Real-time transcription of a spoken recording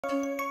Hello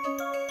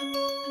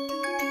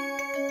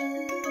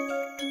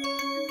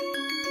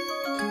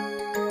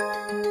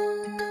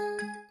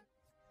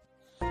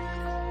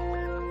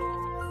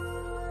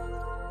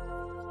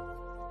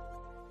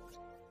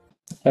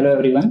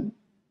everyone,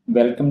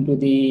 welcome to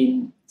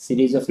the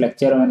series of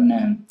lecture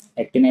on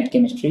actinide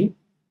chemistry,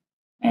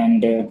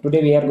 and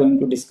today we are going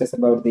to discuss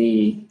about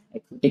the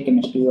exotic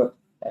chemistry of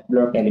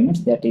block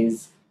elements, that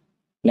is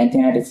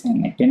lanthanides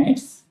and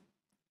actinides.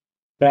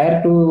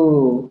 Prior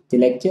to the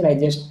lecture, I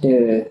just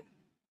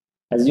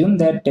assume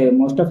that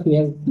most of you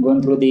have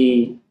gone through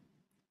the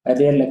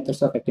earlier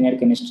lectures of actinide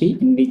chemistry,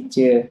 in which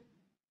the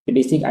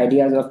basic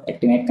ideas of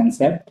actinide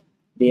concept,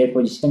 their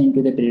position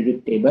into the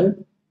periodic table,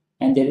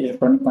 and their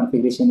electronic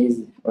configuration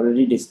is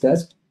already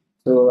discussed.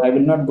 So I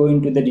will not go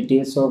into the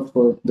details of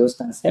those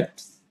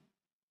concepts.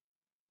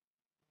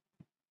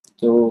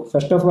 So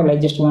first of all, I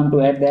just want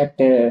to add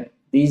that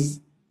these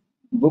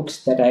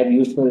books that I have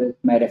used for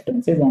my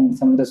references and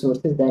some of the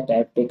sources that I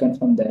have taken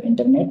from the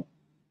internet.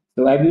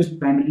 So I've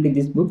used primarily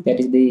this book, that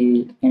is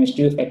the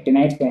Chemistry of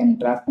Actinides and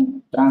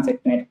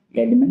Transactinide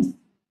Elements,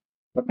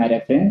 for my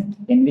reference,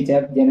 in which I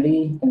have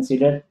generally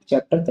considered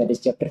chapters, that is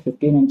chapter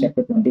 15 and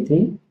chapter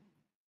 23.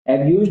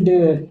 I've used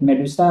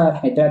Medusa or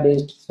Hydra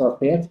based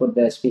software for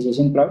the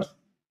speciation plots.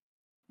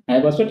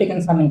 I've also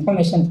taken some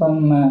information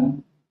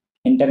from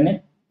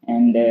internet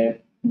and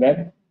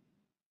web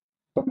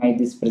for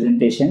this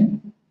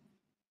presentation.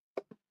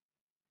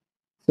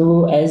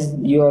 So as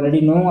you already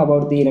know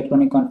about the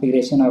electronic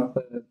configuration of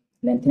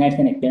lanthanides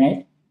and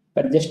actinides,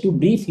 but just to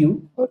brief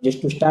you, or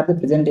just to start the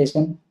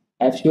presentation,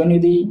 I've shown you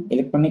the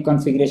electronic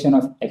configuration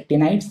of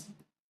actinides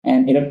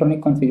and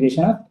electronic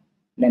configuration of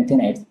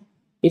lanthanides.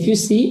 If you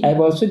see, I've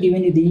also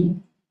given you the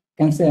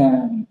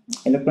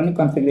electronic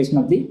configuration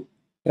of the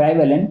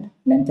trivalent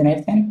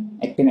lanthanides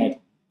and actinides.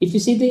 If you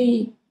see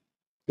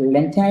the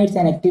lanthanides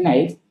and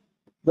actinides,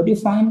 what you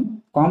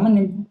find common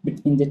in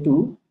between the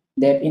two,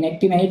 that in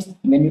actinides,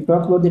 when you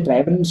talk about the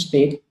trivalent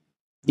state,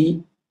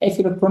 the f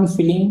electron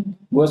filling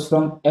goes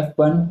from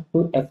F1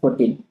 to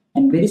F14.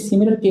 And very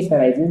similar case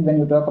arises when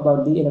you talk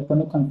about the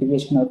electronic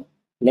configuration of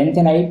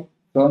lanthanide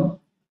from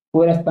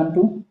 4F1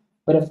 to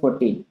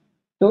 4F14.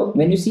 So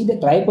when you see the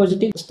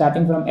tri-positive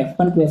starting from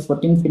F1 to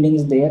F14 filling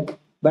is there,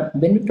 but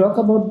when you talk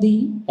about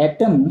the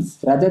atoms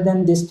rather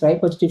than this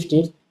tri-positive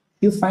state,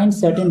 you find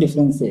certain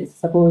differences.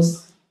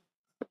 Suppose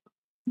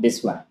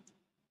this one.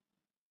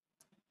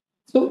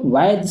 So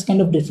why this kind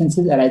of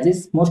differences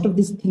arises? Most of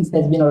these things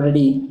has been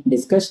already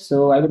discussed,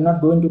 so I will not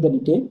go into the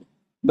detail.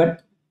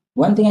 But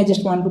one thing I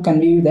just want to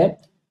convey you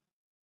that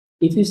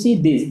if you see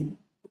this,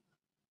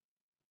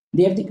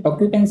 there the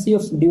occupancy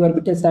of d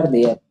orbitals are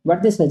there.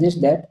 What they suggest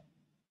that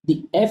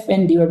the f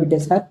and d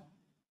orbitals are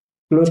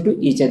close to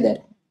each other.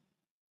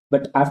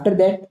 But after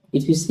that,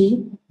 if you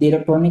see, the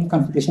electronic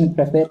configuration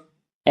prefer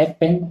f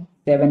and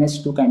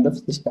 7s2 kind of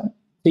system.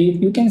 So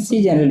you can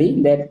see generally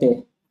that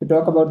to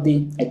talk about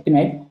the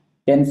actinide,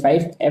 then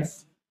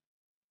 5f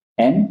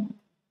and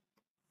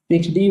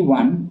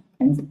 6d1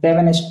 and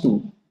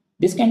 7s2.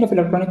 This kind of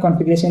electronic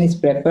configuration is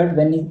preferred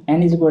when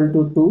n is equal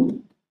to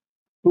 2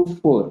 to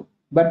 4.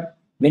 But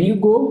when you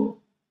go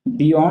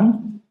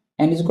beyond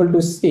n is equal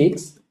to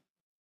 6,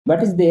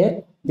 what is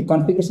there? The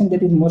configuration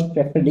that is most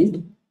preferred is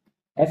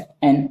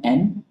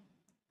FNN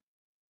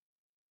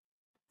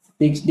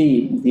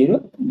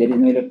 6D0, there is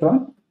no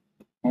electron,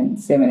 and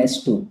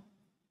 7s2.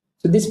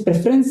 So this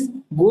preference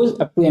goes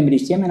up to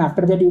americium, and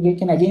after that you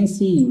can again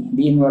see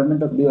the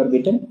involvement of d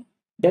orbital.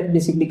 That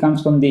basically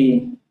comes from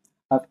the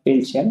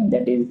half-filled shell,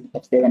 that is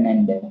F7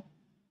 and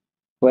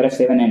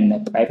 4F7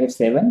 and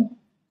 5F7.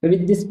 So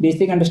with this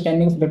basic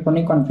understanding of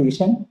electronic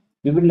configuration,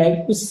 we would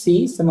like to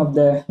see some of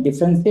the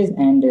differences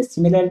and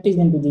similarities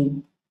into the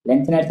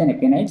lanthanides and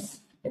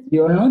actinides. As we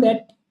all know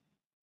that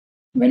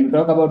when we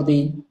talk about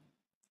the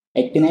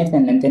actinides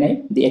and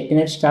lanthanide, the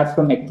actinides start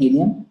from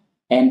actinium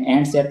and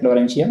ends at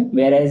lawrencium,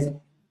 whereas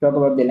talk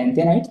about the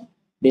lanthanides,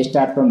 they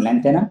start from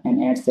lanthanum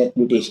and ends at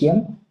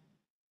lutetium.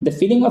 The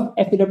filling of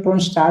f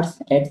electron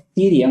starts at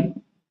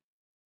cerium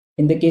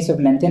in the case of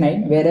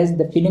lanthanide, whereas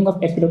the filling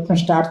of f electron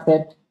starts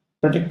at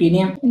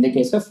protactinium in the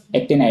case of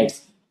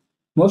actinides.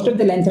 Most of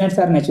the lanthanides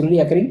are naturally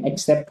occurring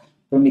except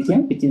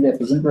promethium, which is a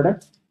fission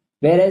product,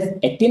 whereas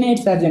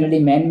actinides are generally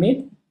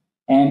man-made,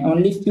 and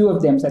only few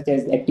of them, such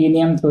as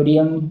actinium,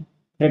 thorium,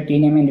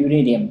 protactinium, and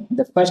uranium,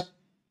 the first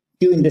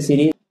few in the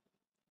series,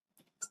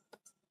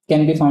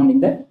 can be found in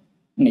the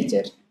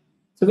nature.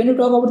 So when you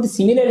talk about the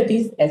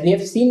similarities, as we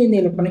have seen in the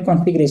electronic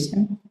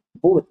configuration,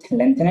 both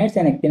lanthanides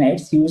and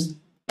actinides use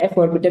f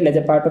orbital as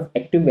a part of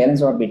active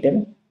valence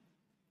orbital.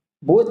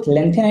 Both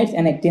lanthanides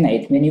and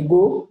actinides, when you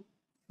go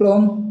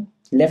from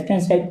left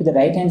hand side to the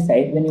right hand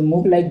side, when you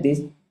move like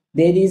this,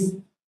 there is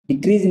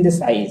decrease in the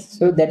size.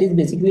 So that is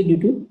basically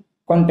due to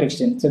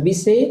contraction. So we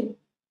say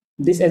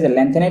this as a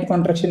lanthanide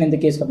contraction in the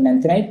case of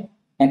lanthanide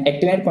and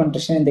actinide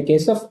contraction in the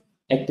case of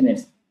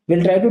actinides.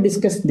 We'll try to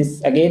discuss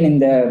this again in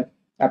the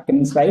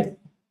upcoming slides.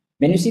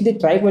 When you see the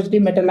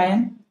tri-positive metal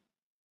ion,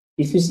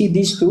 if you see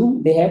these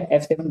two, they have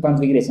F7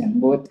 configuration,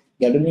 both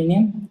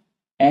gadolinium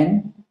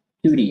and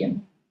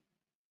curium.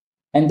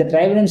 and the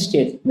trivalent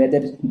state,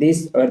 whether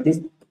this or this,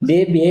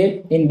 they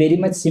behave in very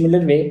much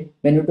similar way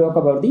when you talk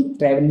about the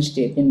trivalent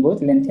state in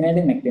both lanthanide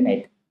and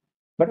actinide.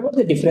 But what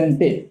the difference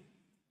is?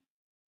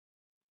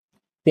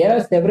 There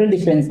are several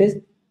differences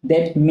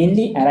that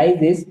mainly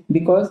arises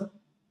because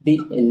the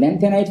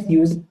lanthanides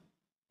use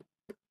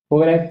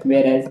 4F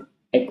whereas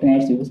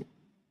actinides use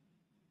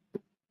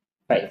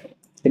 5F.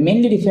 The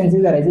mainly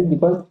differences arises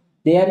because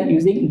they are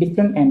using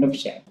different kind of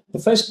shell. The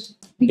first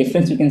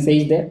difference you can say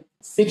is that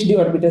 6d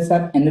orbitals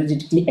are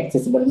energetically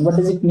accessible. And what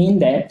does it mean?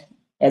 That,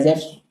 as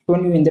I've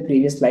shown you in the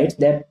previous slides,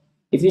 that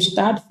if you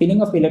start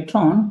filling of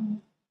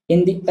electron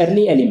in the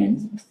early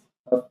elements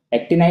of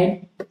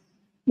actinide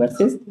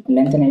versus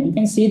lanthanide, you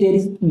can see there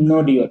is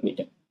no d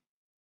orbital,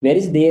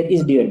 whereas there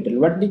is d orbital.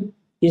 What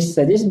it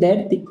suggests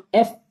that the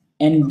F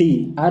and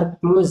D are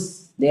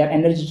close, they are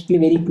energetically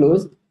very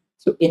close.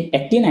 So in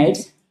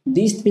actinides,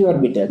 these three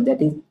orbitals,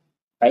 that is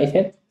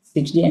 5F,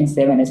 6D, and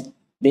 7S,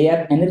 they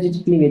are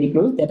energetically very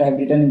close. That I have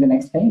written in the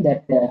next line,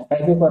 that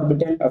 5F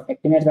orbital of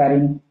actinides are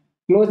in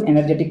close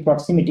energetic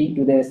proximity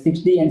to the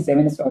 6D and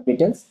 7S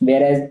orbitals,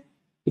 whereas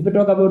if we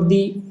talk about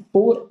the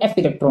 4F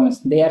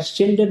electrons, they are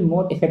shielded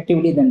more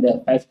effectively than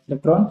the 5F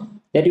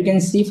electron. That you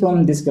can see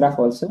from this graph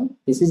also.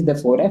 This is the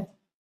 4F,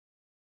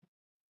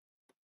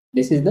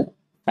 this is the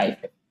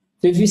 5F.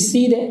 So if you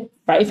see the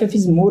 5F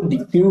is more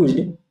diffused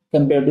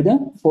compared to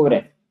the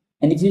 4F.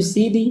 And if you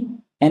see the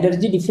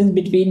energy difference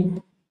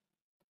between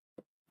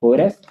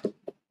 4F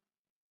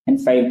and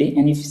 5D,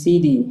 and if you see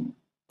the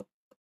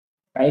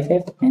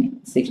 5F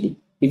and 6D,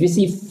 if you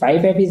see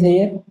 5F is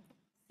here,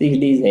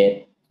 6D is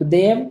here. So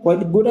they have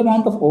quite a good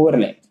amount of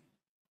overlap.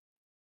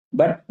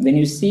 But when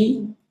you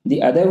see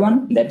the other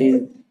one, that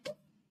is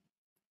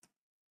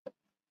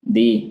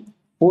the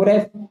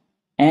 4F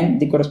and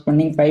the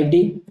corresponding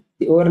 5D,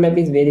 the overlap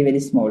is very, very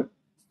small.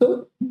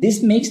 So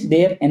this makes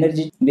their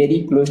energy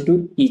very close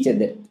to each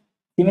other.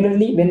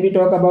 Similarly, when we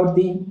talk about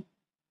the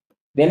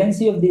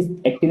valency of these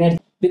actinides,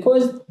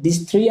 because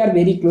these three are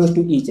very close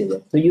to each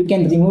other, so you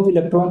can remove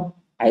electron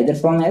either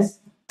from S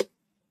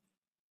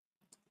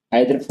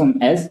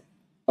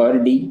or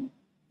D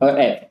or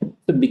F.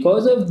 So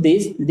because of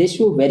this, they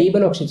show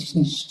variable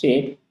oxidation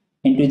state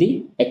into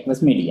the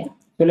aqueous media.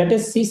 So let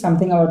us see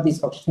something about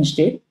this oxidation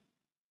state.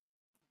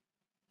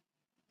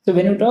 So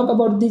when you talk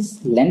about these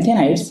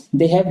lanthanides,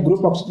 they have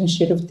group oxidation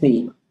state of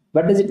 3.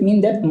 What does it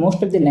mean? That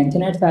most of the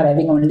lanthanides are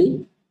having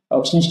only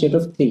oxidation state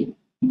of 3.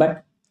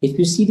 But if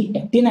you see the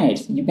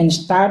actinides, you can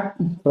start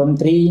from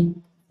 3,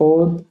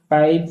 4,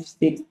 5,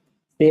 6,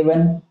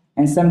 7,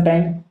 and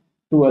sometimes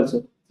 2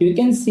 also. So you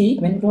can see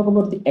when you talk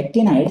about the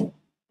actinides,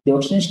 the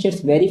oxidation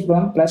states vary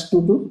from +2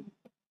 to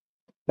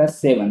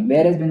 +7.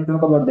 Whereas when you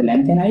talk about the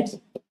lanthanides,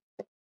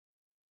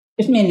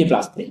 it's mainly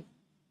 +3.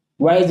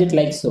 Why is it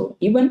like so?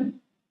 Even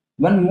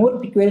one more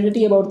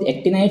peculiarity about the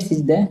actinides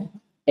is the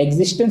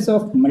existence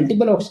of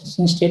multiple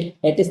oxidation states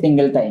at a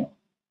single time.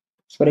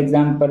 For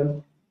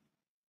example,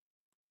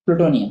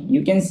 plutonium.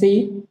 You can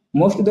see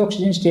most of the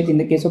oxidation state in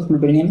the case of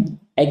plutonium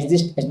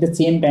exist at the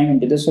same time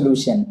into the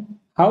solution.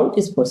 How it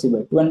is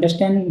possible? To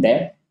understand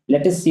that,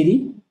 let us see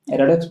the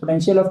redox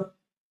potential of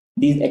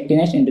these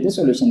actinides into the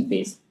solution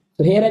phase.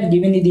 So here I have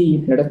given you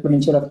the redox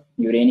potential of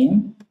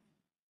uranium,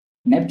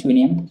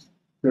 neptunium,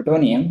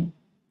 plutonium,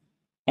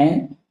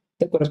 and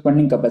the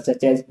corresponding couples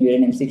such as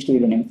uranium 6 to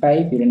uranium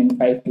 5, uranium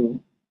 5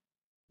 to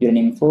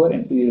uranium 4,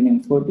 and to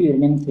uranium 4 to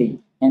uranium 3.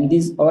 And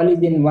this all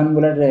is in 1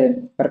 molar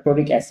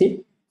perchloric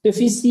acid. So if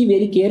we see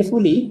very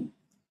carefully,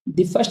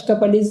 the first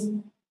couple is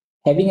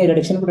having a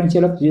reduction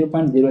potential of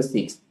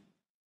 0.06.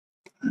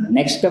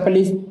 Next couple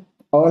is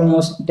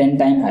almost 10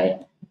 times higher.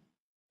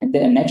 And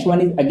the next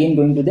one is again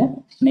going to the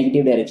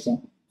negative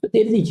direction. So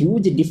there is a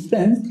huge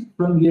difference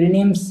from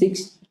uranium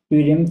 6 to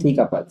uranium 3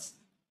 couples.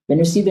 When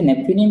you see the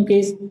neptunium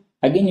case,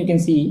 again you can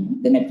see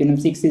the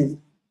neptunium 6 is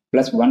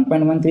plus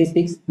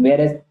 1.136,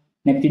 whereas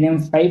neptunium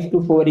 5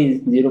 to 4 is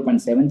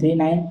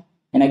 0.739,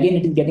 and again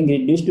it is getting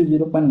reduced to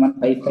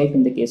 0.155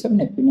 in the case of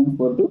neptunium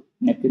 4 to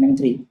neptunium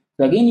 3.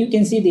 So again you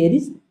can see there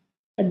is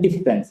a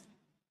difference.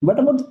 What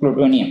about the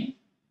plutonium?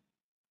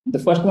 The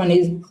first one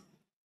is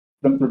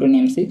from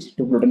plutonium 6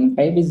 to plutonium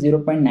 5 is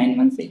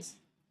 0.916.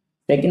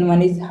 Second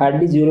one is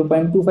hardly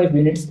 0.25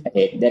 units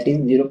ahead, that is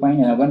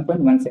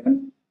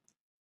 1.17.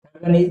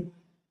 Third one is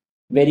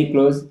very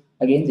close,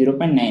 again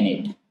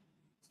 0.98.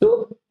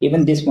 So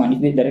even this one, if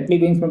we are directly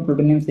going from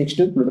plutonium 6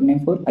 to plutonium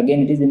 4,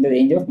 again it is in the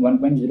range of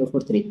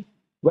 1.043.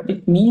 But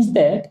it means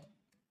that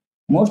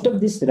most of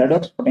these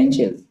redox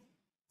potentials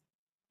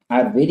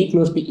are very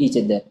close to each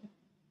other.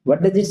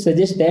 What does it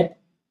suggest? That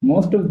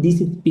most of these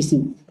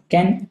species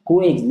can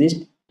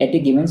coexist at a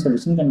given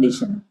solution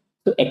condition.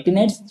 So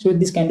actinides show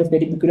this kind of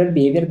very peculiar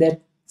behavior,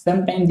 that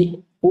sometimes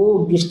the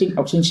coexisting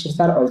oxidation states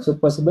are also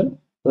possible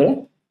for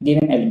a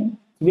given element.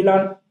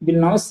 We'll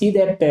now see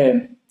that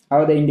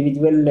how the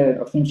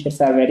individual oxidation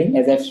states are varying.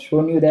 As I've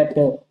shown you that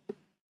the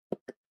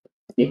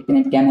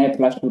actinide can have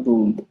 +2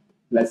 to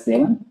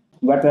 +7.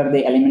 What are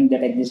the elements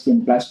that exist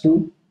in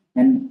 +2?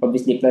 And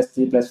obviously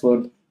 +3,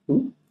 +4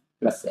 to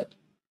 +7.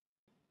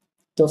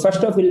 So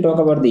first off, we'll talk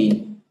about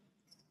the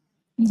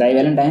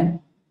divalent ion.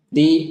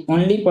 The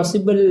only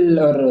possible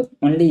or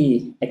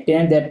only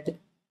actinide that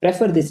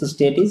prefer this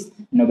state is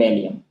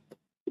novalium.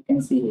 You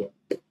can see here.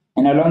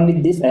 And along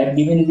with this, I have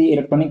given you the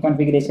electronic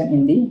configuration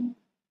in the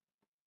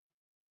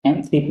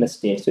M3 plus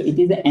state. So it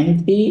is the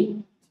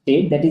M3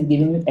 state that is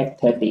giving you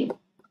F30.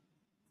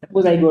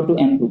 Suppose I go to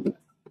M2 plus,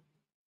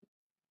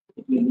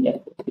 it will be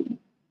F30.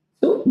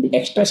 So the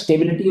extra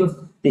stability of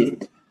this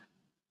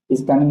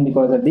is coming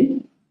because of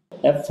the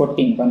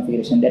F14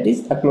 configuration, that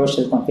is a closed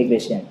shell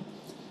configuration.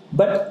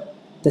 But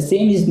the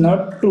same is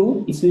not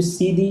true if you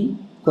see the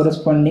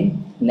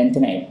corresponding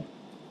lanthanide.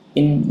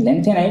 In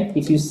lanthanide,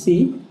 if you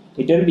see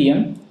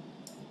ytterbium,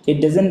 it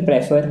doesn't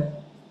prefer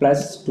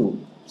plus 2.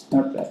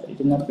 It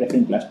is not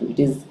preferring plus 2. It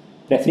is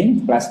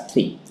preferring plus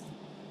 3.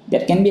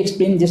 That can be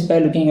explained just by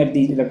looking at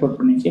the electrode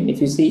potential.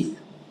 If you see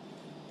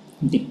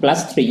the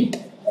plus 3 to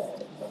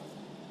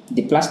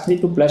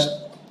plus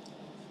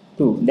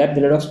 2, that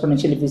the redox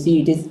potential, if you see,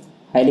 it is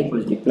highly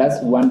positive, plus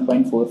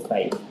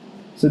 1.45.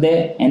 So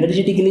the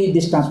energetically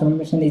this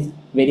transformation is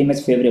very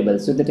much favorable.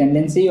 So the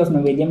tendency of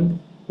novalium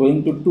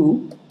going to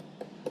 2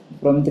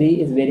 from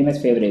 3 is very much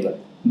favorable.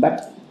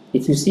 But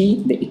if you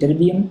see the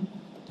ytterbium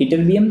 3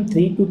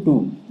 to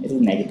 2, it is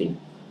negative,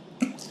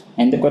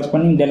 and the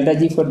corresponding delta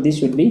G for this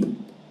should be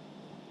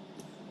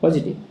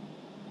positive.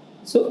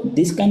 So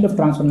this kind of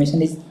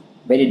transformation is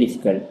very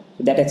difficult.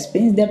 So that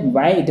explains that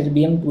why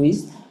ytterbium 2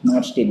 is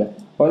not stable.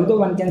 Although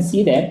one can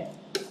see that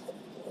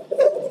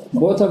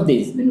both of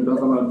these, when you talk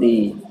about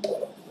the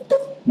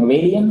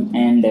novalium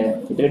and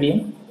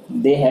ytterbium,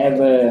 they have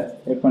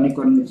electronic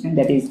configuration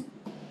that is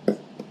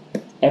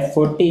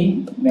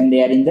F14 when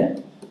they are in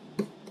the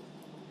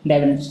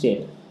divalent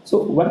state. So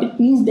what it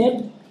means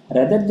that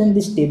rather than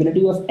the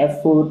stability of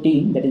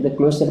F14, that is the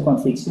closed shell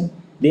configuration,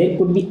 there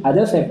could be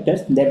other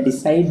factors that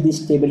decide the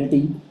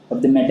stability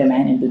of the metal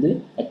ion into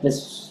the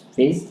aqueous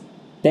phase,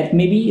 that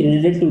may be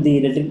related to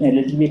the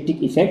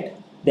relativistic effect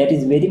that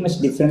is very much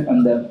different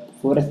on the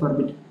 4s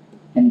orbital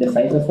and the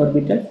 5s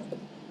orbital,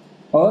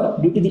 or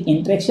due to the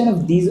interaction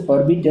of these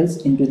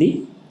orbitals into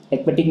the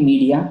aquatic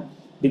media,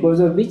 because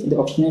of which the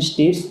oxygen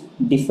states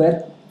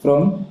differ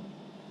from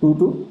 2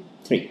 to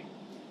 3.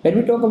 When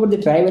we talk about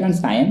the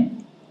trivalent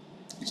ion,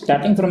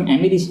 starting from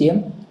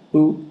americium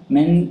to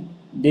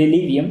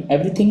mendelevium,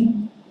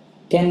 everything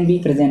can be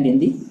present in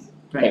the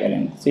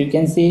trivalent. So you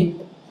can say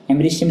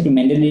americium to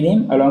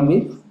mendelevium along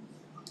with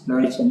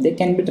lawrecium, they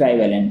can be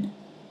trivalent.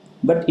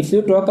 But if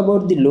you talk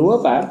about the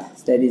lower part,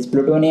 that is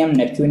plutonium,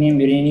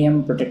 neptunium,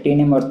 uranium,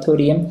 protactinium, or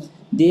thorium,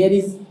 there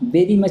is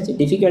very much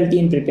difficulty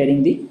in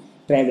preparing the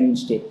trivalent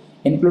state.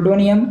 In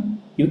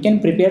plutonium, you can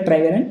prepare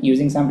trivalent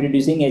using some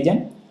reducing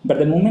agent, but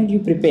the moment you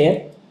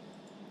prepare,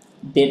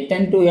 they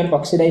tend to get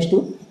oxidized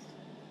to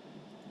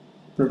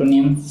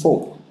plutonium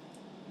 4.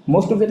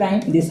 Most of the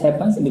time this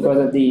happens because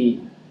of the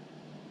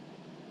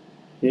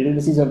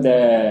reduces of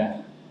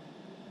the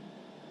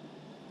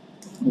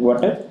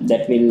water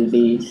that will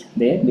be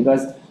there,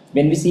 because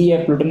when we see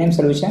a plutonium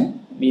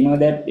solution, we know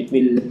that it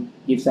will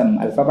give some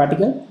alpha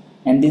particle,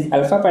 and this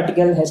alpha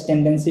particle has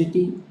tendency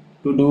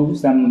to do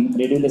some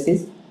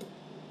radiolysis,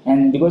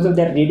 and because of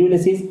that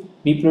radiolysis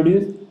we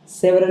produce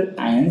several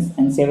ions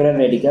and several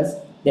radicals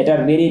that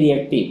are very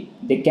reactive.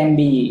 They can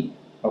be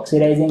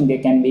oxidizing, they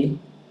can be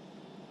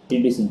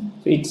reducing.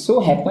 So it so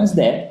happens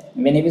that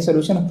whenever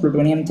solution of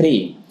plutonium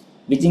 3,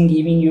 which is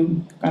giving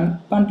you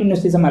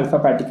continuously some alpha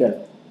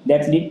particle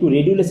that lead to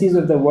radiolysis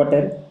of the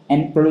water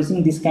and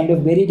producing this kind of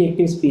very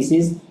reactive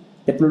species,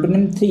 the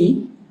plutonium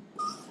 3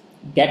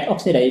 get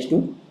oxidized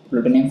to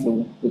plutonium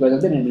 4 because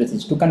of the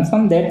radiolysis. To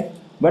confirm that,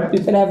 what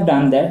people have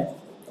done, that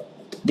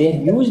they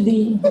have used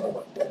the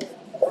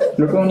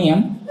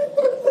plutonium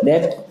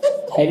that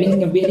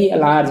having a very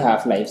large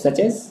half-life, such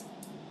as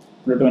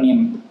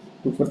plutonium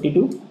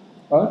 242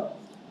 or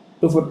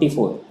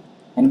 244,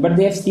 and but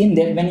they have seen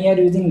that when you are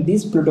using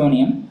this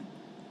plutonium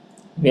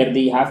where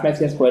the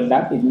half-life is quite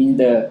large, it means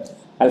the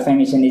alpha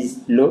emission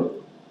is low,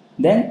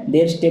 then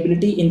their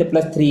stability in the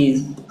plus 3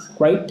 is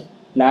quite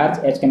large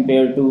as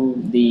compared to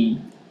the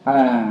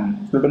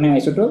plutonium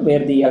isotope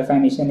where the alpha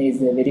emission is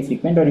very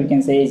frequent, or you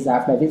can say its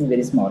half-life is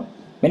very small.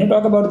 When you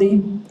talk about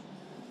the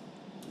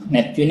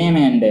neptunium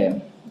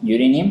and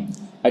uranium,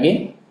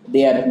 again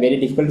they are very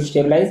difficult to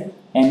stabilize,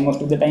 and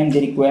most of the time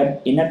they require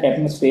inert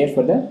atmosphere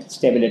for the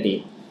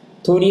stability.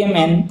 Thorium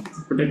and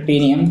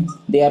protactinium,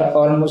 they are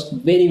almost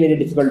very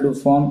difficult to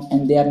form,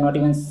 and they are not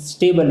even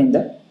stable in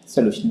the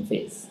solution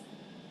phase.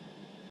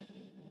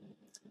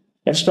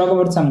 Let's talk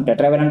about some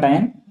tetravalent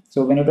ion.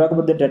 So when you talk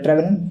about the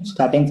tetravalent,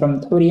 starting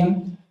from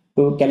thorium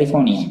to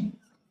californium,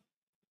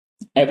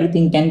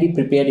 everything can be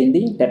prepared in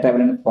the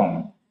tetravalent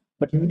form.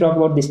 But if you talk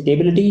about the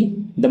stability,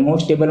 the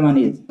most stable one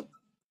is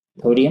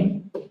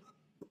thorium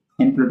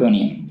and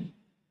plutonium.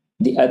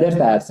 The others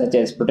are such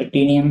as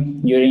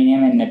protactinium,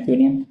 uranium, and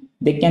neptunium.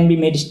 They can be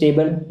made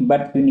stable,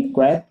 but you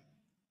require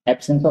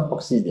absence of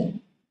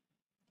oxygen.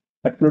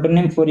 But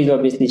plutonium 4 is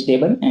obviously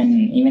stable,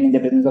 and even in the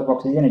presence of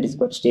oxygen, it is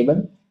quite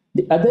stable.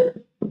 The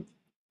other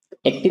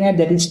actinide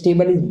that is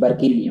stable is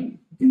berkelium.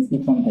 You can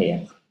see from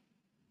here.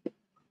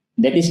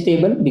 That is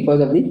stable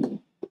because of the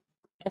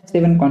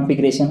F7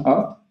 configuration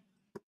of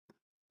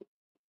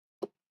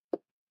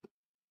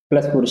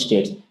 +4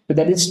 states. So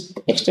that is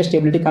extra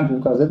stability comes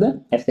because of the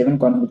F7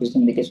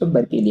 configuration in the case of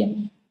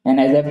berkelium. And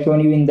as I've shown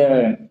you in the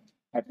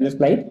earlier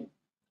slide,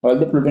 all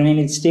the plutonium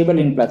is stable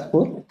in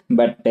 +4,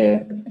 but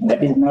that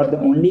is not the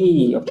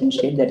only oxygen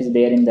state that is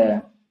there in the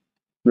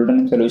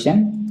plutonium solution.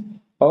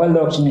 All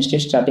the oxygen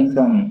states starting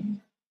from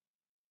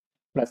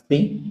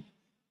 +3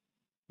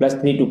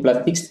 to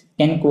 +6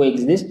 can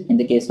coexist in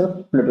the case of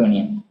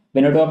plutonium.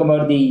 When I talk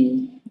about the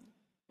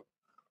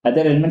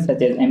other elements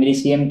such as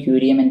americium,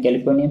 curium, and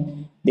californium,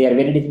 they are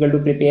very difficult to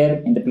prepare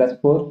in the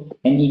 +4.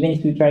 And even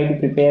if you try to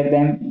prepare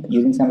them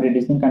using some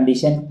reducing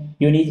condition,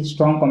 you need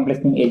strong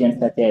complexing agents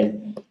such as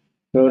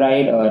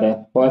chloride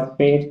or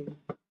phosphate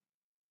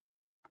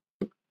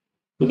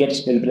to get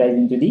stabilized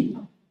into the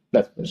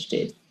 +4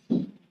 state.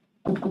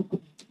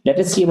 Let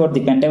us see about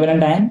the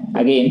pentavalent ion.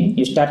 Again,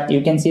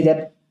 you can see that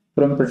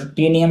from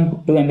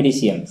protactinium to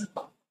americium,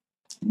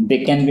 they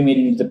can be made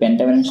into the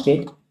pentavalent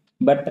state,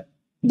 but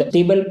the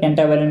stable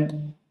pentavalent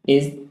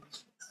is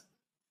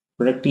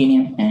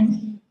protactinium and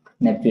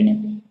neptunium.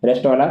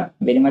 Rest all are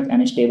very much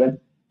unstable,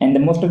 and the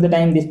most of the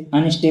time this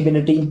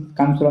instability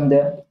comes from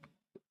the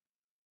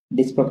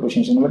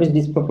disproportionation. What is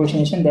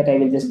disproportionation? That I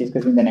will just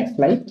discuss in the next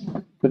slide.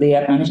 So they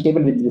are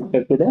unstable with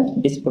respect to the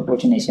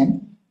disproportionation.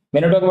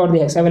 When I talk about the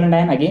hexavalent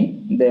ion, again,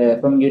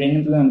 from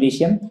uranium to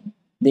americium,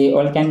 they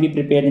all can be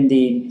prepared in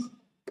the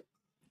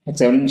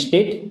hexavalent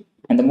state,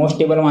 and the most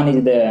stable one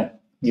is the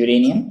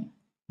uranium.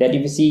 That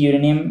if you see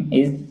uranium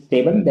is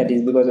stable, that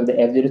is because of the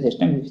F0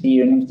 system. If you see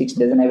uranium 6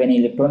 doesn't have any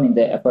electron in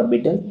the f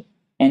orbital.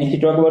 And if you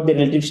talk about the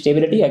relative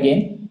stability,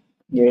 again,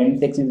 uranium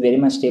 6 is very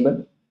much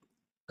stable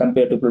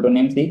compared to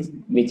plutonium 6,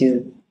 which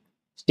is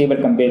stable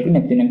compared to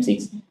neptunium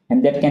 6.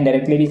 And that can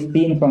directly be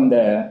seen from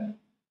the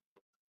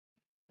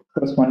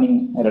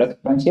corresponding redox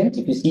potential.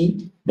 If you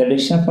see, the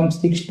reduction from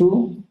 6 to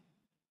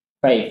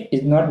 5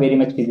 is not very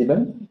much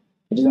feasible.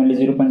 It is only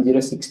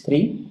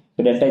 0.063.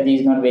 So delta G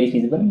is not very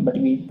feasible. But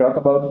we talk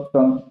about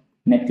from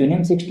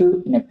neptunium 6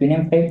 to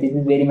neptunium 5, this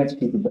is very much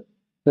feasible.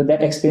 So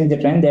that explains the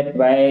trend that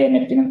why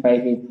neptunium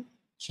 5 is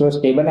so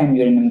stable and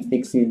uranium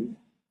 6 is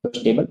so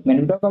stable.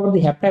 When we talk about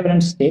the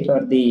heptavalent state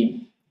or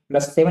the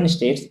 +7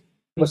 states,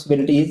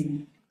 possibility is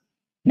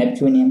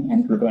neptunium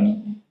and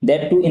plutonium.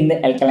 That too in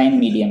the alkaline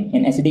medium.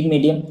 In acidic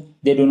medium,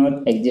 they do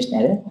not exist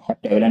as a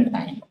heptavalent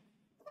ion.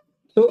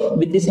 So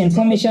with this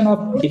information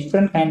of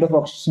different kind of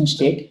oxidation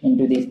state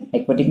into this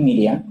aquatic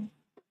media,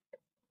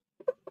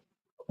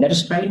 let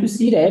us try to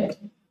see that,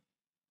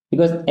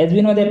 because as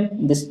we know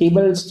that the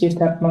stable states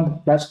are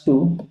from +2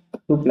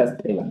 to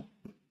 +7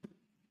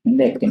 in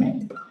the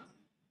actinide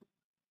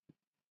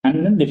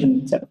under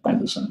different set of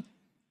conditions.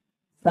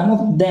 Some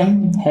of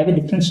them have a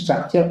different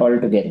structure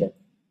altogether.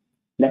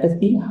 Let us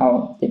see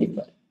how they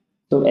differ.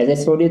 So as I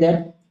showed you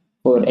that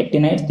for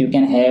actinides you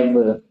can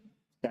have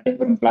starting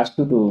from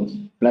 +2 to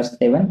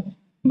 +7,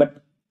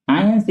 but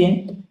ions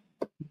in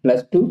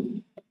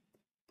 +2,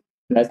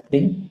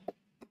 +3,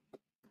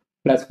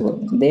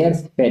 +4, they are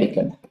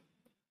spherical.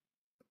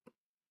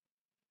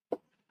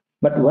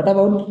 But what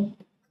about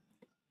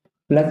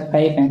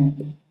 +5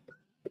 and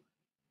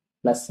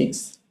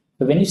 +6?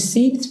 So when you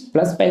see this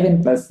 +5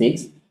 and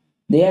 +6,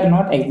 they are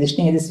not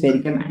existing as a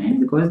spherical ion,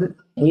 because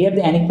here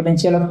the ionic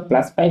potential of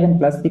 +5 and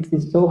 +6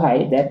 is so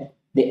high that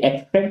they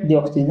extract the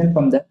oxygen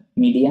from the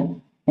media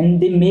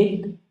and they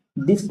make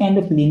this kind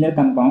of linear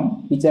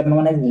compound, which are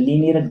known as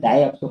linear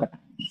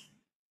dioxocations.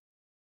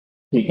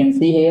 So you can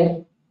see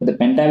here for the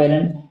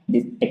pentavalent,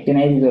 this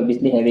actinide is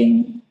obviously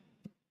having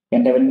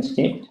pentavalent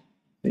state.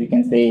 So you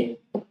can say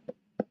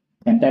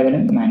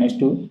pentavalent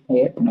 -2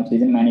 here, and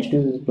oxygen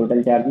 -2 is total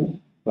charge is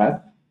plus.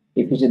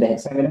 If you see the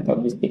hexavalent,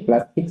 obviously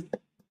 +6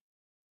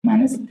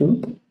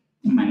 -2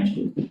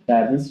 -2,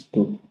 charge is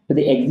 2. So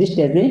they exist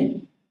as a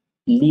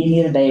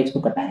linear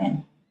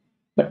dioxocation,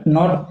 but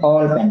not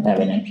all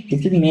pentavalent.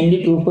 This is mainly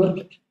true for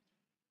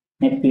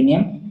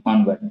neptunium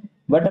onward.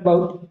 What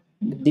about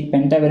the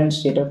pentavalent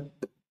state of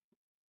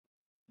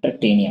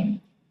titanium?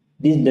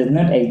 This does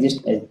not exist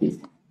as this.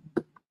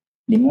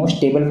 The most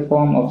stable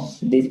form of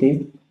this is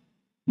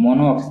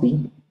monooxy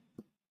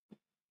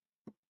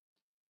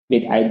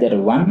with either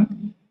 1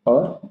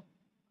 or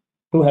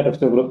 2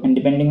 hydroxyl group, and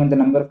depending on the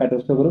number of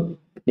hydroxyl group,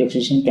 the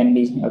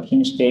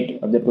oxygen state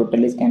of the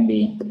totalis can be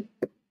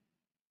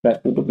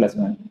 +2 to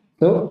 +1.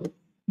 So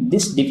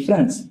this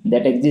difference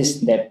that exists,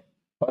 that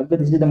although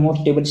this is the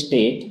most stable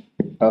state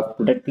of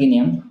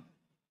protactinium,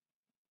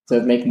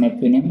 just like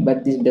neptunium, but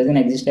this doesn't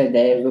exist as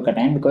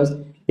diazocation, because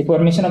the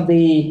formation of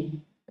the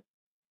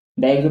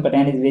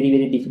diazocation is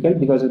very difficult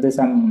because of the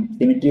some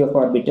symmetry of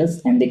orbitals,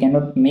 and they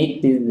cannot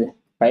make these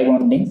pi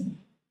bondings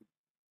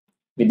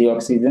with the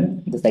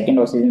oxygen, the second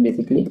oxygen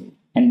basically,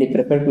 and they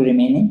prefer to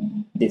remain in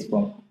this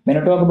form. When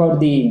I talk about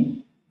the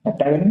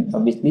heptavalent,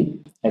 obviously,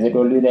 as I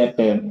told you that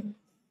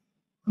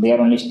they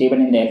are only stable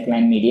in the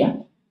alkaline media,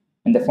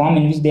 and the form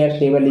in which they are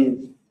stable is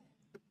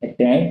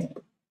actinide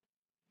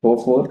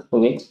O4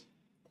 OH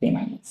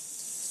 3-.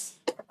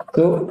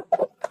 So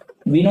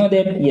We know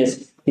that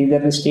yes, these are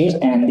the states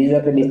and these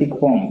are the basic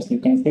forms. You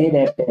can say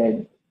that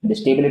the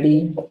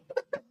stability of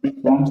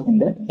these forms in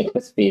the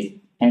vector space,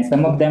 and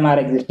some of them are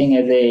existing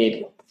as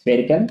a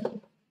spherical,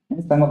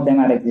 and some of them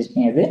are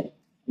existing as a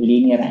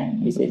linear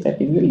ion. We say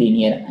that is a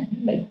linear ion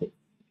like this.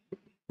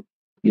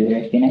 You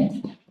have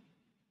actinide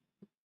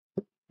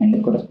and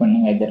the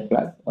corresponding either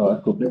class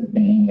or couplet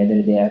depending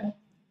whether they are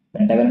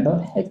pentavalent or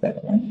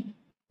hexavalent.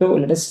 So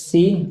let us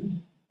see,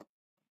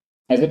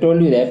 as I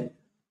told you that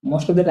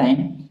most of the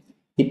time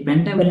the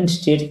pentavalent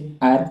states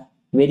are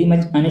very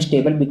much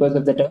unstable because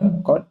of the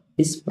term called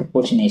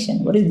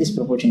disproportionation. What is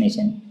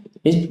disproportionation?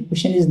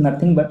 Disproportion is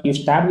nothing but you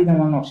start with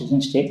one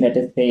oxygen state, let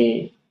us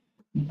say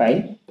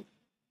 5,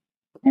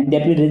 and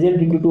that will result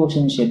into two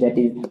oxygen states, that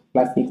is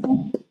plus 6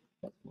 and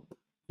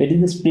it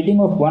is the splitting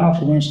of one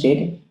oxygen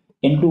state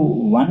into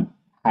one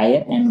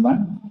higher and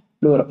one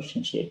lower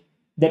oxygen state.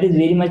 That is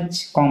very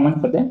much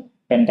common for the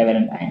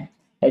pentavalent ion.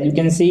 As you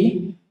can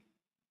see,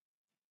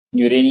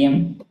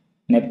 uranium,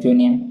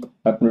 neptunium,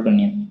 or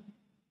plutonium,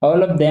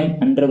 all of them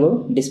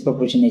undergo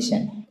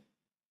disproportionation.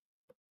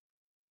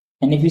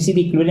 And if you see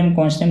the equilibrium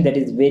constant, that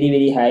is very,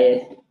 very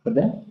high for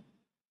the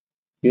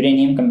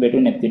uranium compared to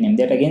neptunium.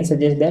 That again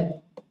suggests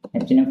that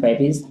neptunium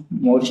 5 is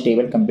more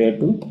stable compared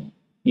to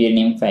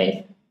uranium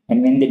 5.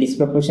 And when they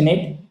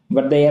disproportionate,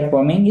 what they are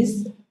forming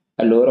is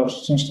a lower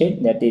oxygen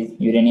state, that is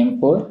uranium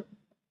 4,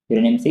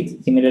 uranium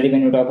 6. Similarly,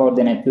 when you talk about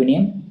the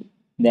neptunium,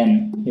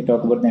 then you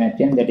talk about the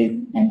neptunium, that is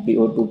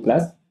NPO2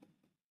 plus.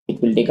 It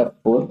will take up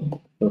 4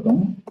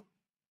 proton,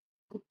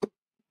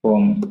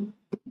 form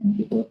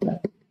NPO plus,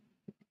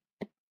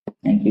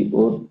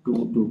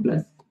 NPO2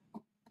 plus,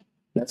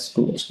 plus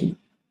 2H2.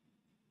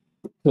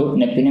 So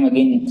neptunium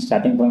again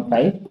starting from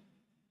 5,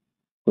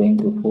 going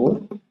to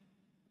 4,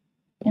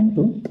 and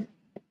to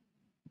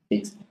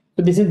 6.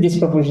 So this is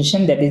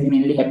disproportion that is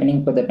mainly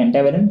happening for the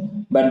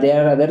pentavalent, but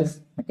there are other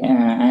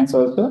ions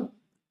also,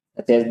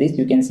 such as this.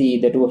 You can see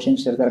the two oxygen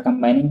states are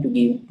combining to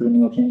give two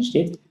new oxygen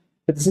states.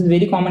 So this is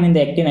very common in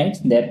the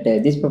actinides, that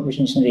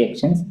disproportionation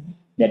reactions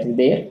that is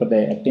there for the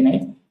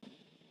actinides.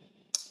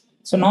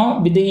 So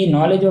now with the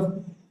knowledge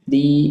of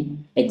the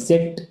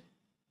exact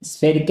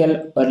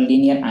spherical or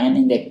linear ion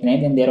in the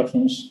actinide and their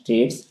oxygen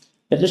states,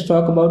 let us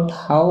talk about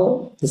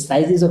how the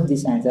sizes of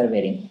these ions are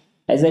varying.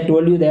 As I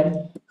told you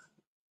that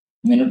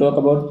when you talk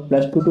about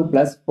plus 2 to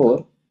plus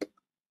 4,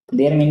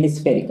 they are mainly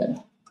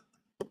spherical.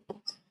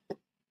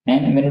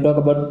 And when you talk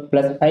about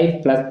plus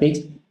 5, plus 6,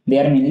 they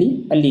are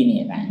mainly a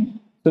linear ion.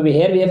 So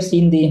here we have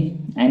seen the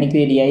ionic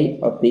radii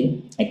of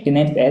the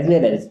actinides as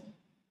well as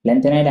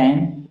lanthanide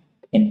ion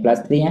in plus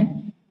 3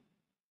 and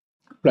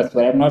plus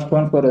 4. I have not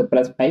shown for the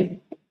plus 5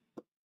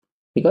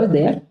 because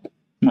they are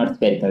not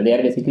spherical. They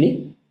are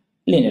basically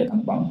linear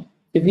compound.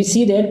 If we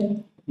see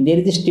that there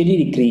is a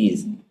steady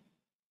decrease,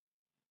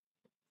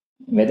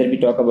 whether we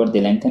talk about the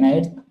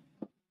lanthanides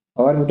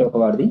or we talk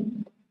about the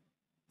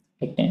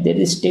actinides, there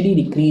is a steady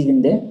decrease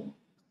in the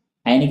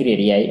ionic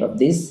radii of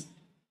this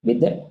with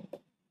the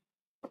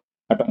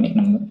atomic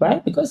number. Why?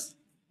 Because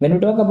when we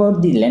talk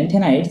about the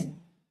lanthanides,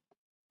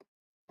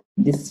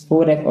 this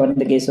 4f, or in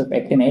the case of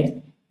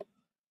actinides,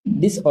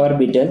 this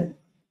orbital,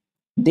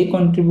 they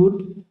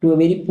contribute to a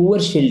very poor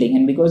shielding,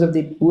 and because of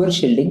the poor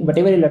shielding,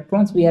 whatever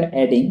electrons we are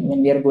adding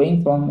when we are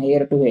going from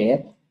here to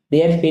here,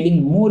 they are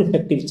feeling more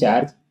effective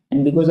charge,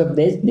 and because of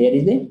this there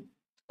is a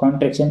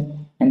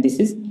contraction, and this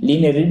is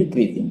linearly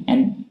decreasing.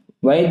 And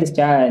why the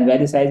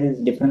size is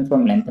different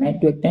from lanthanide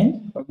to actinide?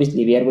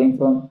 Obviously we are going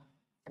from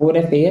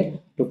 4f here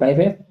to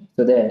 5f,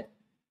 so the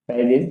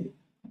size is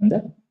on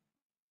the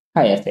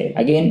higher side.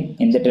 Again,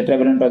 in the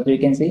tetravalent also you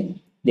can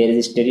see there is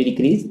a steady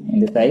decrease in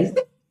the size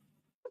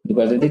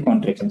because of the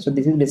contraction. So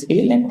this is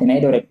basically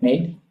lanthanide or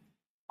actinide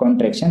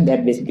contraction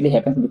that basically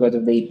happens because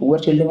of the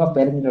poor shielding of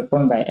valence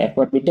electron by f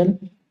orbital.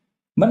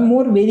 One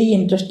more very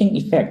interesting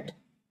effect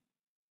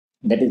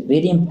that is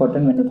very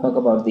important when you talk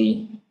about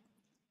the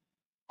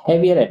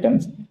heavier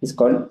atoms is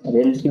called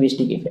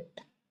relativistic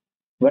effect.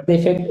 What the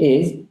effect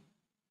is,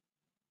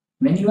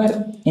 when you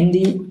are in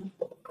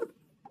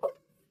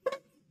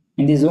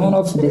the zone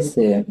of this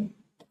high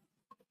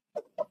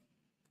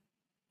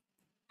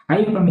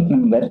atomic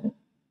number,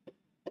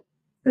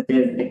 such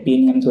as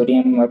actinium,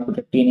 sodium, or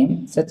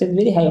protactinium, such as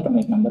very high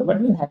atomic number, what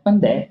will happen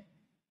there?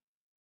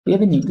 We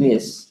have a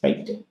nucleus,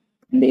 right?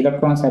 And the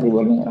electrons are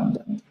revolving around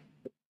them.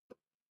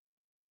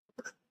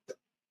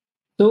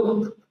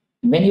 So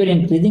when you are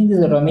increasing this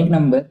atomic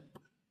number,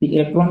 the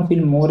electron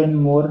feel more and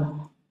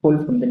more pull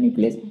from the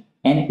nucleus,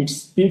 and its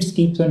speed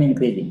keeps on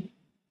increasing.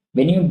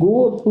 When you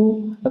go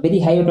to a very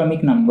high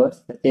atomic number,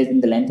 such as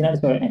in the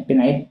lanthanides or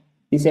actinide,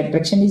 this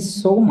attraction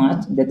is so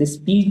much that the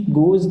speed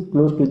goes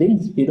close to the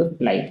speed of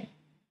light.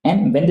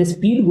 And when the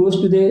speed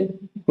goes to the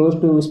close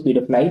to speed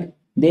of light,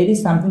 there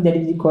is something that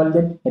is called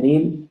the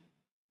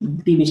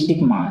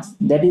relativistic mass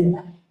that is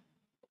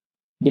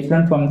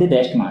different from the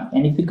rest mass.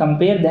 And if you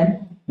compare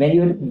them, when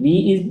your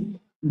V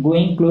is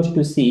going close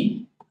to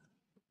C,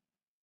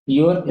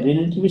 your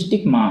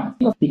relativistic mass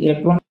of the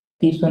electron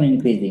keeps on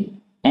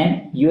increasing,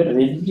 and your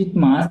relativistic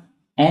mass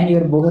and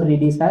your Bohr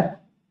radius are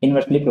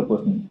inversely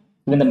proportional.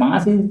 When the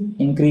mass is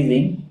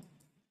increasing,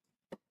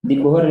 the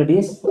Bohr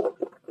radius,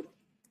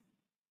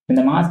 when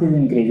the mass is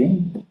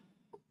increasing,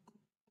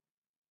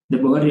 the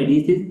Bohr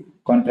radius is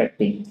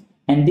contracting.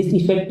 And this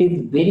effect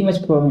is very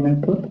much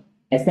prominent for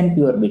S and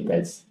P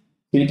orbitals.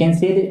 So you can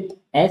say that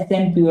S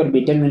and P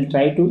orbital will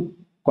try to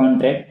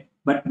contract,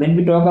 but when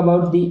we talk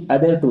about the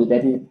other two,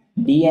 that is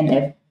D and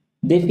F,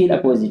 they feel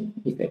opposite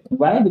effect.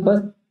 Why?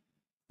 Because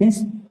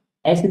since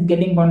S is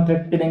getting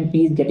contracted and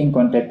P is getting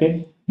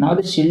contracted, now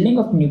the shielding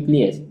of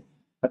nucleus,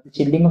 or the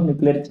shielding of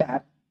nuclear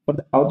charge for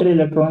the outer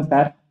electrons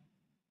are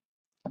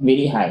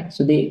very high.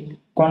 So they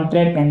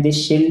contract and they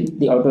shield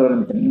the outer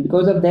orbital. And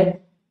because of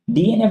that,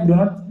 D and F do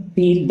not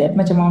feel that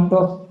much amount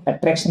of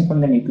attraction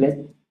from the nucleus,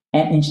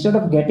 and instead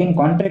of getting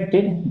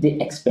contracted, they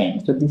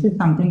expand. So this is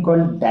something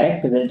called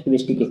direct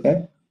relativistic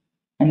effect,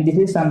 and this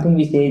is something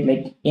we say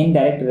like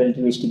indirect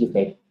relativistic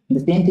effect. The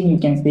same thing you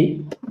can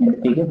see in the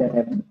figure that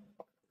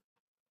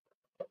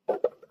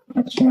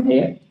I've shown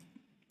here.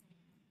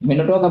 When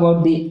you talk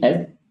about the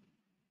S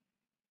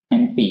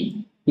and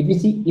P, if you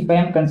see, if I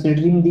am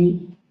considering the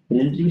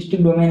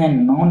relativistic domain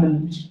and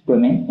non-relativistic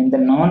domain, in the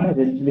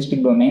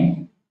non-relativistic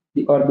domain,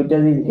 the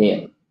orbital is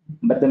here.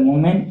 But the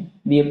moment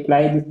we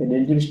apply this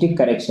relativistic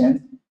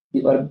corrections,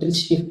 the orbital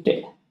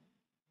shifted.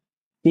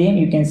 Same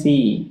you can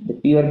see the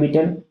p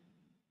orbital.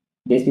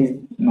 This is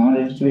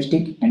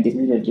non-relativistic and this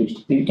is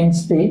relativistic. So you can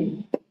say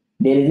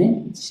there is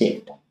a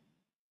shift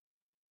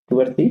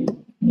towards the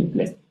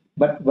nucleus.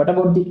 But what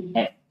about the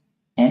F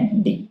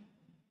and D?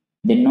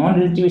 The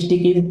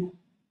non-relativistic is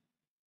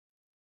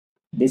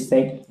this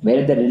side,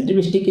 where the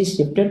relativistic is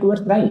shifted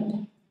towards right.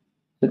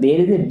 So there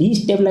is a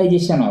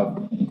destabilization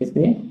of, you can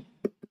say,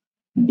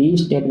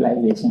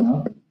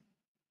 destabilization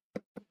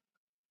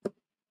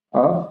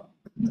of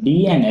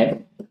D and F,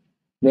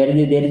 where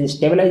there is a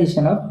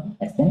stabilization of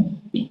S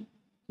and P.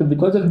 So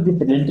because of this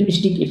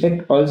relativistic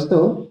effect,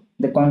 also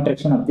the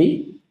contraction of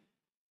the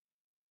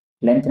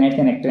lanthanides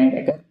and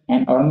actinides occur,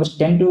 and almost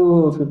 10 to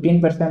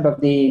 15% of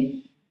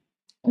the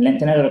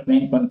lanthanide or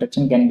actinide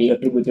contraction can be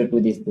attributed to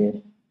this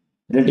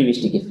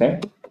relativistic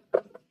effect.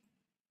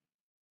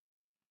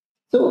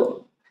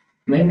 So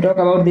when we talk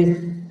about this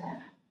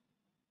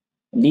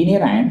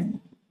linear ions,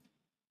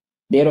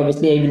 there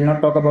obviously I will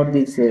not talk about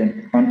this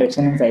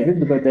contraction and sizes,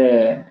 because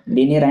the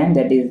linear ion,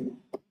 that is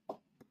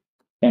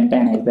penta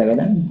and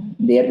hexavalent,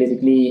 they are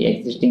basically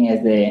existing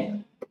as a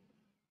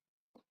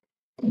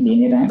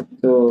linear ion.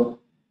 So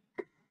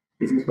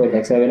this is for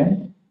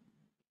hexavalent,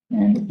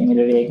 and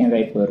similarly I can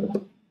write for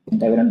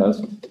pentavalent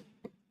also.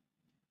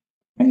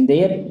 And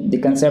there the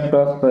concept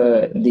of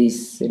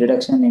this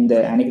reduction in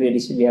the ionic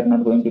radiation we are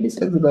not going to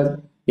discuss, because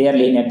they are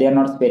linear, they are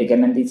not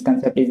spherical, and this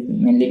concept is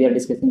mainly we are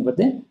discussing for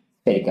the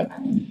spherical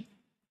ion.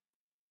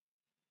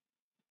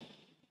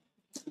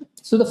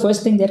 So the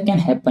first thing that can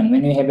happen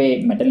when you have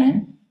a metal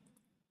ion,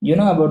 you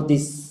know about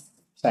this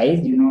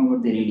size, you know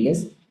about the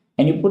radius,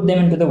 and you put them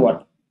into the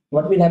water.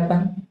 What will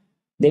happen?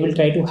 They will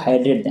try to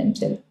hydrate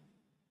themselves.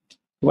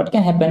 What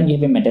can happen? You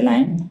have a metal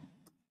ion,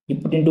 you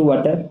put into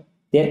water,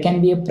 there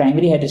can be a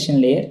primary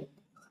hydration layer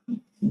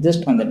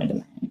just on the metal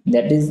ion.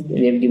 That is,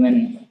 we have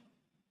given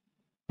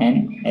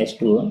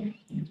NH2O,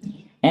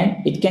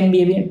 and it can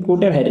be a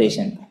total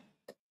hydration,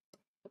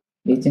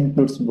 which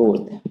includes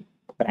both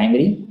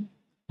primary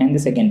and the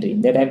secondary,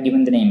 that I have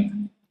given the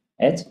name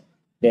H,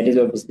 that is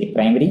obviously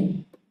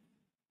primary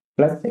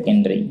plus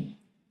secondary.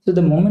 So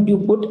the moment you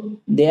put,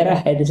 there are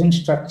hydrogen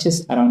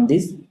structures around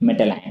this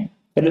metal ion.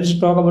 So let's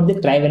talk about the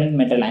trivalent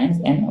metal ions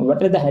and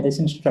what are the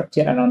hydrogen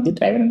structure around the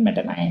trivalent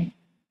metal ion.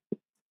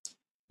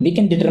 We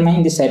can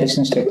determine this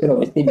hydrogen structure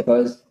obviously,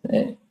 because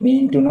we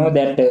need to know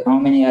that how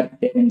many are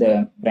there in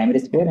the primary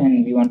sphere,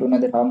 and we want to know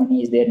that how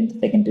many is there in the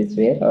secondary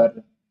sphere. Or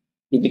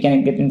if we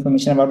can get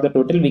information about the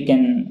total, we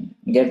can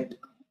get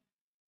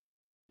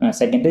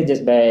secondary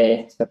just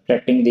by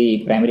subtracting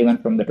the primary one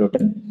from the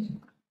total.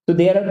 So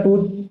there are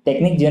two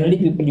techniques generally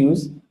people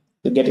use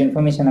to get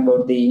information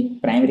about the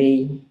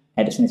primary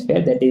hydrogen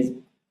sphere, that is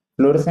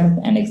fluorescence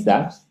and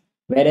exarchs.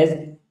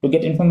 Whereas to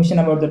get information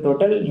about the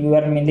total, you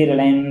are mainly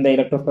relying on the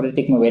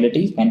electrophoretic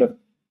mobility kind of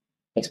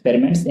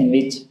experiments, in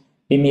which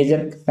we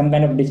measure some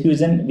kind of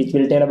diffusion which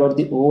will tell about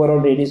the overall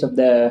radius of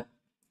the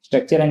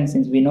structure. And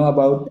since we know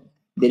about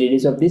the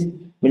radius of this,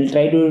 we'll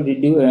try to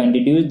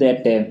deduce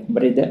that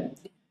what is the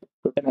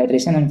total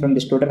hydration, and from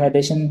this total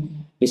hydration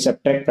we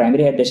subtract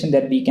primary hydration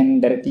that we can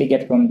directly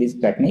get from these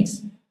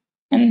techniques,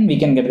 and we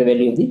can get the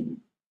value of the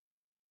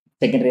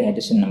secondary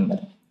hydration number.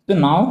 So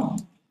now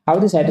how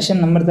these hydration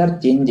numbers are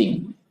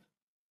changing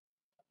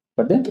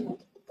for the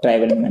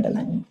trivalent metal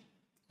ion.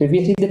 So if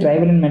you see the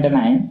trivalent metal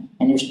ion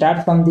and you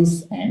start from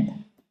this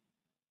end,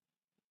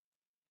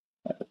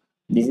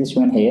 this is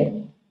shown here,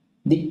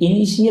 the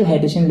initial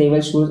hydration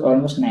level shows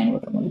almost 9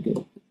 water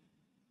molecules.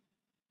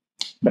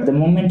 But the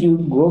moment you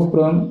go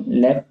from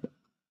left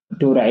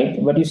to right,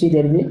 what you see,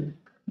 there is a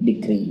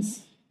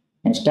decrease,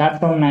 and start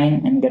from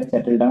 9 and get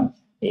settled down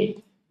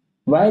 8.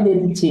 Why there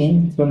is a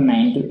change from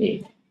 9 to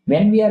 8?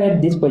 When we are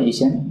at this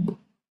position,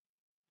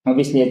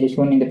 obviously as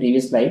shown in the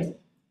previous slide,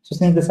 So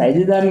since the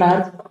sizes are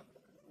large,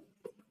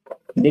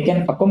 they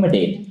can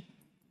accommodate.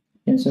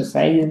 Since the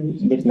size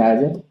is a bit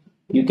larger,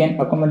 you can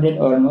accommodate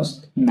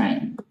almost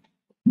 9.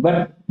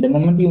 But the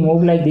moment you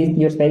move like this,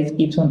 your size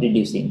keeps on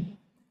reducing.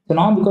 So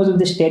now because of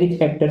the steric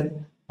factor,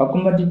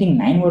 accommodating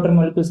 9 water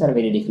molecules are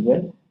very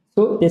difficult.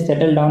 So they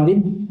settle down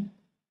with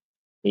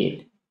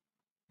 8.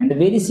 And the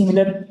very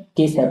similar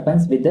case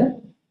happens with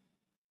the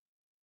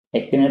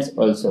actinides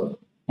also.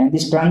 And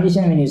this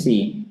transition, when you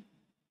see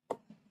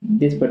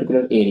this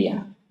particular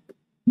area,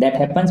 that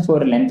happens for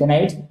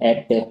lanthanides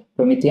at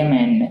promethium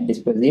and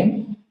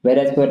dysprosium,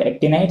 whereas for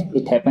actinides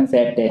it happens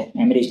at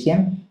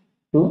americium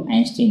to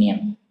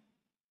einsteinium.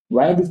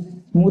 Why this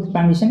smooth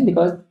transition?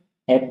 Because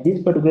at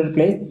this particular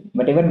place,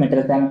 whatever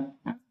metals are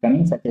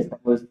coming, such as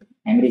suppose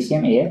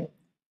americium here,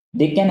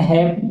 they can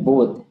have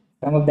both.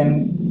 Some of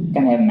them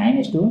can have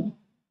 9s2,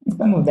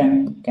 some of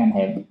them can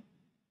have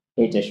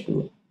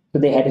 8s2. So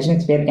the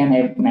hydrogen sphere can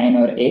have 9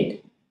 or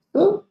 8.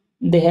 So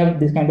they have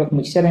this kind of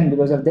mixture, and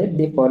because of that,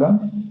 they fall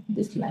on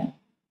this line.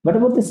 What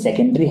about the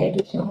secondary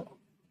hydration?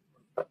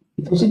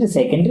 If you see the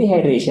secondary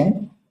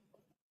hydration,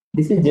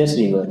 this is just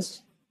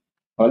reverse.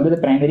 Although the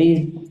primary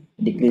is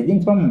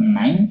decreasing from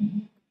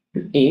 9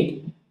 to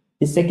 8,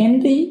 the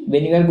secondary,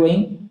 when you are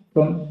going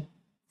from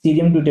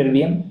cerium to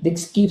terbium,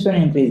 this keeps on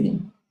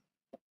increasing.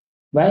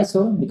 Why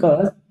so?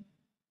 Because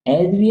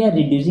as we are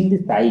reducing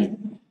the size,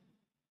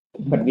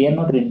 but we are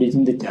not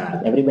reducing the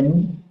charge,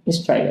 everyone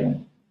is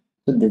trivalent.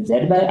 So the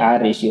Z by R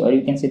ratio, or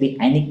you can say the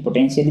ionic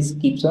potential, is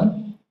keeps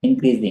on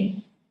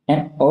increasing.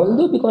 And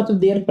although because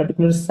of their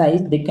particular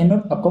size, they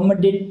cannot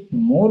accommodate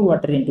more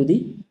water into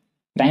the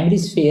primary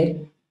sphere,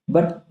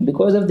 but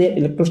because of their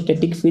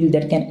electrostatic field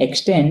that can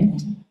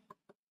extend,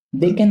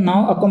 they can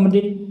now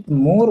accommodate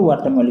more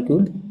water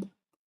molecule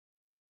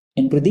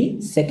into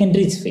the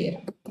secondary sphere.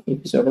 If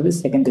you sort of the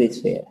secondary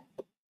sphere,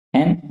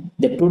 and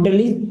the total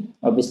is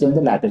obviously on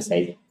the larger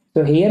size.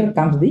 So here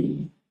comes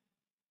the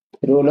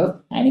role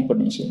of ionic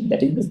potential,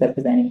 that is the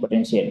surface ionic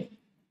potential,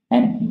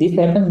 and this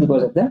happens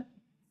because of the,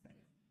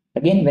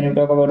 again when we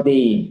talk about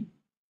the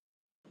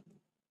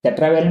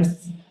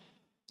tetravalents,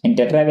 in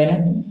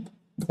tetravalent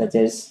such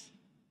as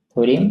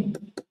thorium,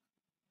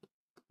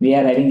 we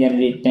are having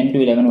generally 10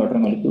 to 11 water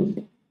molecules.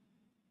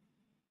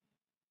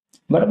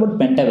 What about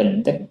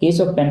pentavalent? The case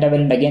of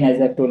pentavalent, again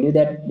as I've told you,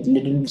 that it's a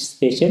little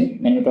special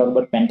when you talk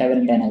about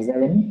pentavalent and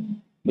hexavalent,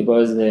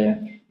 because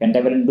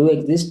pentavalent do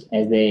exist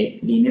as a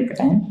linear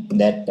cation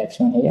that I've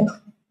shown here,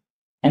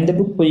 and the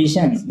two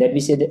positions that we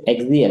say the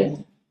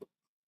axial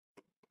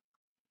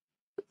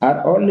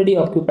are already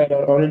occupied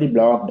or already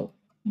blocked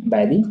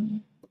by the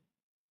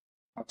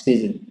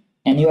oxygen,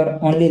 and you are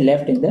only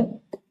left in the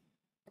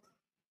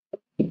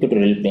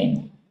equatorial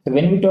plane. So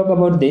when we talk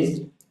about this,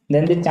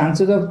 then the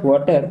chances of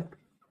water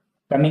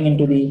coming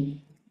into the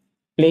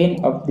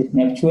plane of this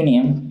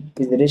Neptunium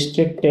is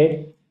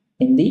restricted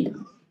in the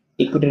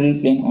equatorial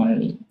plane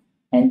only,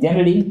 and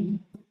generally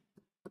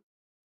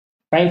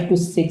 5 to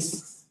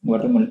 6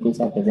 water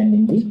molecules are present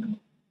in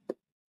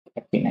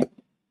the actinide.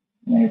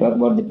 When you talk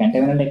about the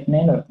pentavalent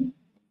actinide or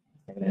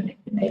hexavalent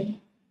actinide,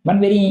 one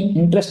very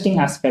interesting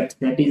aspect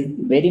that is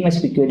very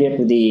much peculiar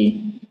to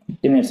the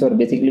actinides, or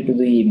basically to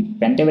the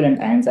pentavalent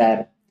ions,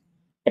 are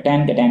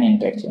cation-cation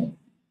interaction.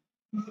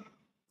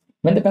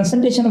 When the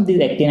concentration of these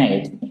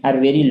actinides are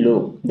very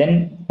low,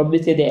 then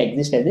obviously they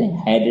exist as a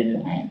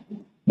hydrogen ion.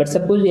 But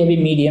suppose you have a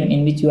medium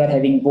in which you are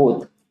having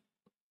both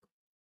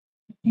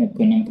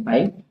Neptunium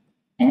 5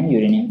 and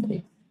uranium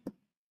 3.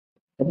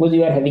 Suppose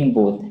you are having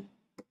both.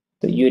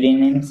 So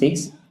uranium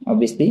 6,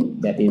 obviously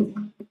that is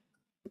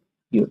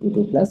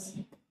U22 plus,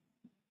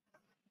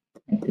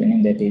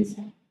 Neptunium, that is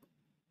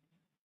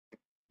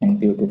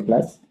NPU2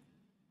 plus.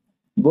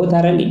 Both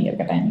are linear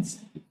cations.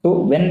 So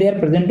when they are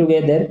present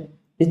together,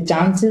 the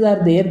chances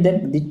are there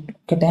that the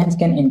cations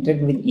can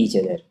interact with each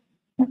other.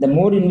 And the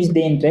mode in which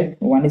they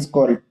interact, one is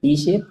called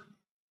T-shape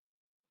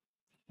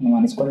and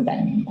one is called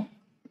diamond.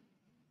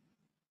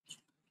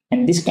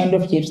 And this kind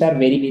of shapes are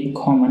very, very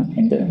common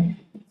in the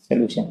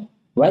solution.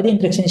 Why the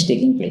interaction is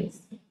taking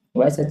place?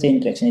 Why such an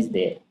interaction is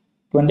there?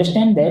 To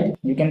understand that,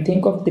 you can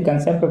think of the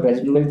concept of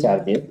residual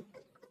charges.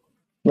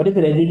 What is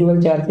the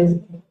residual charges?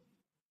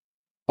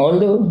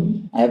 Although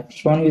I have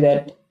shown you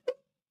that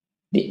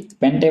the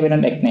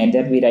pentavalent actinide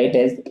that we write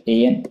as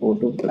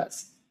ANO2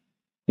 plus,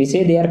 we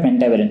say they are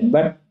pentavalent,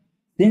 but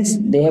since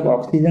they have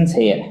oxygens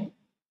here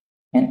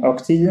and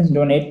oxygens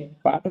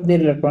donate part of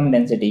their electron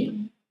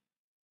density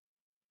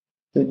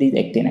to these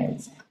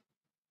actinides,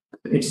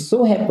 it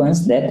so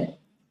happens that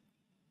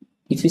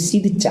if you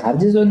see the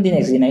charges on the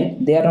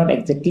actinide, they are not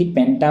exactly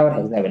penta or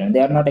hexavalent,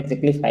 they are not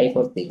exactly 5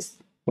 or 6.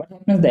 What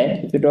happens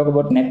that if you talk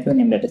about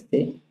Neptunium, let us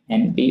say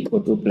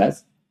NpO2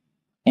 plus,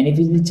 and if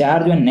you see the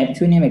charge on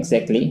Neptunium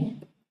exactly,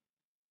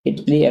 it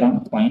will be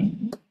around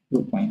 0.2,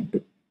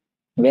 0.2.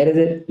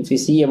 Whereas if you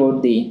see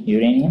about the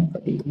uranium,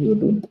 that is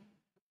U2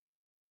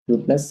 2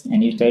 plus,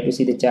 and you try to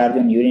see the charge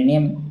on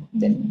uranium,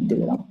 then it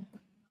is around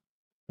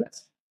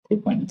plus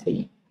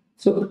 3.3.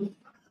 So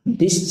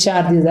these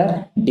charges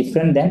are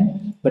different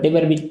than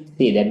whatever we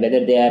see that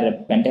whether they are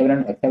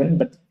pentavalent or hexavalent,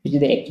 but which is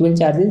the actual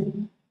charges,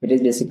 it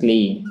is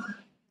basically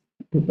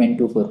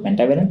 2.24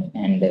 pentavalent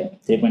and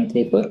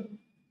 3.34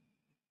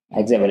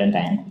 hexavalent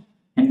ion.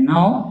 And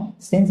now,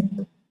 since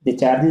the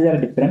charges are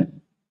different,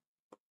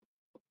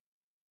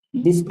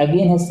 this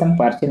again has some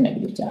partial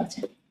negative charge.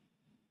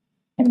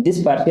 And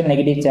this partial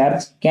negative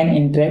charge can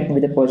interact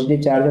with the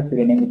positive charge of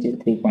uranium, which is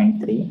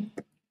 3.3.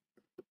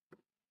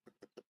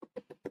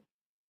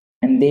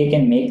 And they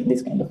can make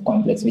this kind of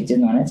complex, which is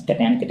known as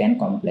cation-cation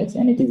complex.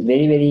 And it is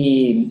very,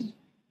 very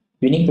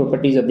unique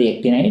properties of the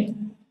actinide,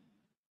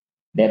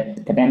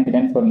 that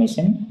cation-cation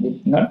formation,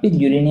 with, not with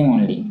uranium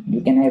only.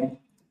 You can have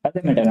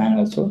other metal ion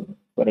also.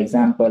 For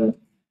example,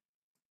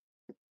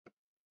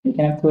 you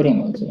can have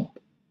thorium also.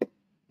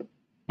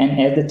 And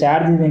as the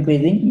charge is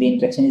increasing, the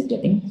interaction is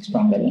getting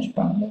stronger and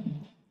stronger.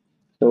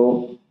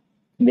 So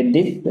with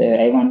this,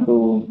 I want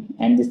to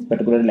end this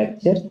particular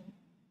lecture,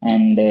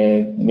 and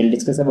we'll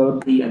discuss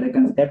about the other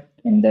concept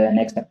in the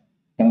next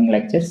coming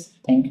lectures.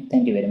 Thank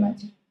you very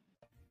much.